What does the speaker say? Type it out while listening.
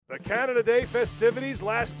The Canada Day festivities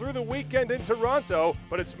last through the weekend in Toronto,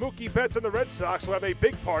 but it's Mookie Betts and the Red Sox who have a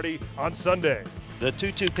big party on Sunday. The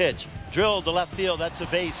 2-2 pitch, drilled to left field, that's a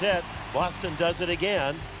base hit. Boston does it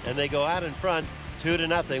again, and they go out in front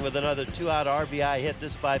 2-0 with another 2-out RBI hit,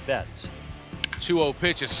 this by Betts. 2-0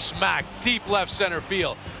 pitch is smacked deep left center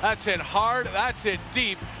field. That's hit hard, that's hit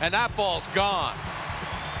deep, and that ball's gone.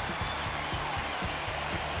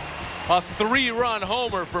 A 3-run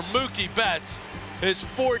homer for Mookie Betts, his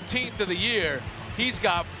 14th of the year. He's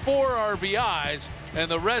got 4 RBIs,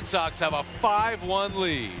 and the Red Sox have a 5-1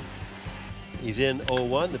 lead. He's in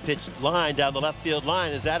 0-1. The pitch line down the left field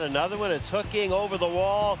line. Is that another one? It's hooking over the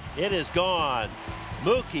wall. It is gone.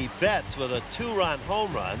 Mookie Betts with a 2-run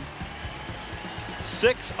home run.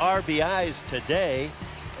 6 RBIs today,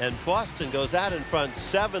 and Boston goes out in front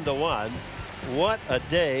 7-1. What a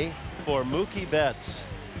day for Mookie Betts.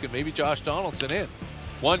 Maybe Josh Donaldson in.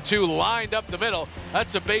 1-2 lined up the middle.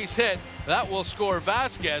 That's a base hit. That will score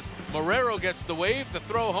Vasquez. Marrero gets the wave. The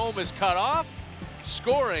throw home is cut off.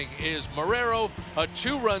 Scoring is Marrero, a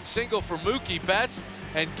 2-run single for Mookie Betts,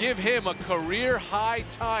 and give him a career-high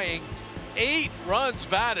tying 8 runs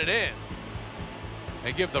batted in,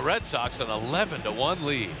 and give the Red Sox an 11-1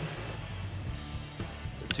 lead.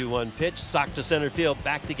 The 2-1 pitch, socked to center field,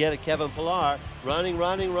 back to get it. Kevin Pillar running,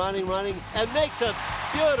 and makes a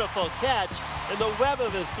beautiful catch in the web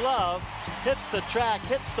of his glove. Hits the track,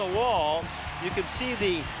 hits the wall. You can see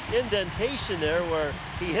the indentation there where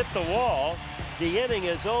he hit the wall. The inning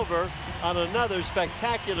is over on another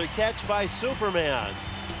spectacular catch by Superman.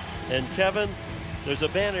 And Kevin, there's a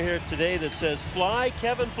banner here today that says, "Fly,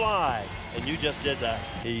 Kevin, fly." And you just did that.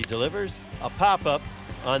 He delivers a pop-up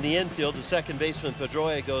on the infield. The second baseman,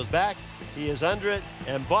 Pedroia, goes back. He is under it,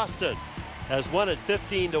 and Boston has won it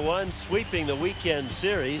 15-1, sweeping the weekend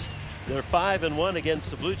series. They're 5-1 against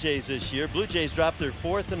the Blue Jays this year. Blue Jays dropped their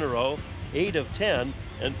 4th in a row, 8 of 10,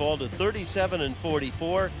 and fall to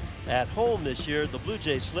 37-44. At home this year, the Blue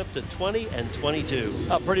Jays slipped at 20-22.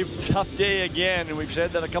 A pretty tough day again, and we've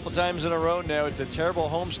said that a couple times in a row now. It's a terrible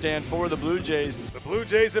homestand for the Blue Jays. The Blue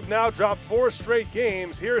Jays have now dropped 4 straight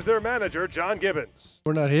games. Here's their manager, John Gibbons.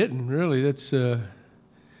 We're not hitting, really. That's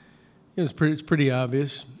it's pretty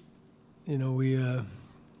obvious. You know, we've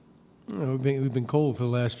been cold for the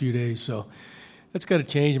last few days, so that's got to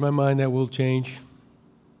change. In my mind, that will change.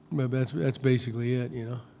 But that's basically it.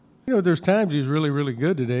 You know, there's times he was really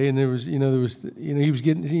good today, and he was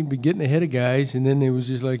getting ahead of guys, and then it was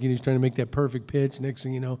just like he was trying to make that perfect pitch. Next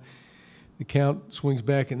thing you know, the count swings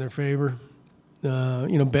back in their favor.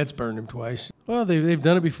 Betts burned him twice. Well, they've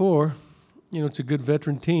done it before. It's a good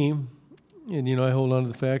veteran team, and I hold on to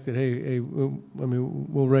the fact that hey,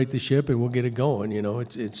 we'll right the ship and we'll get it going.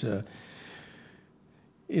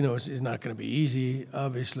 It's not going to be easy,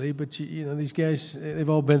 obviously, but these guys, they've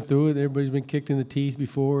all been through it. Everybody's been kicked in the teeth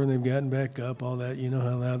before, and they've gotten back up. All that,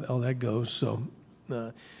 how all that goes. So,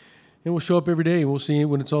 and we'll show up every day. We'll see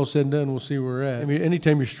when it's all said and done. We'll see where we're at.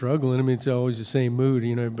 Anytime you're struggling, it's always the same mood.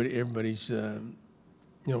 Everybody's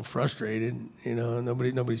frustrated.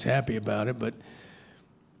 Nobody's happy about it. But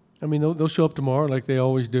they'll show up tomorrow like they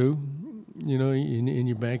always do. And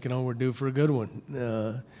you're banking on we're due for a good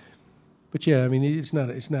one. But yeah, it's not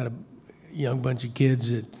a young bunch of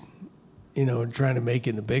kids that are trying to make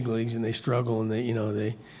it in the big leagues, and they struggle, and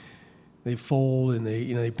they fold, and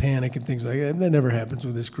they panic and things like that. And that never happens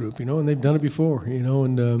with this group, and they've done it before,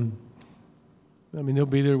 and they'll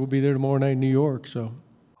be there. We'll be there tomorrow night in New York. So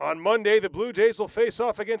on Monday, the Blue Jays will face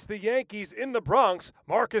off against the Yankees in the Bronx.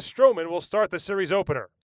 Marcus Stroman will start the series opener.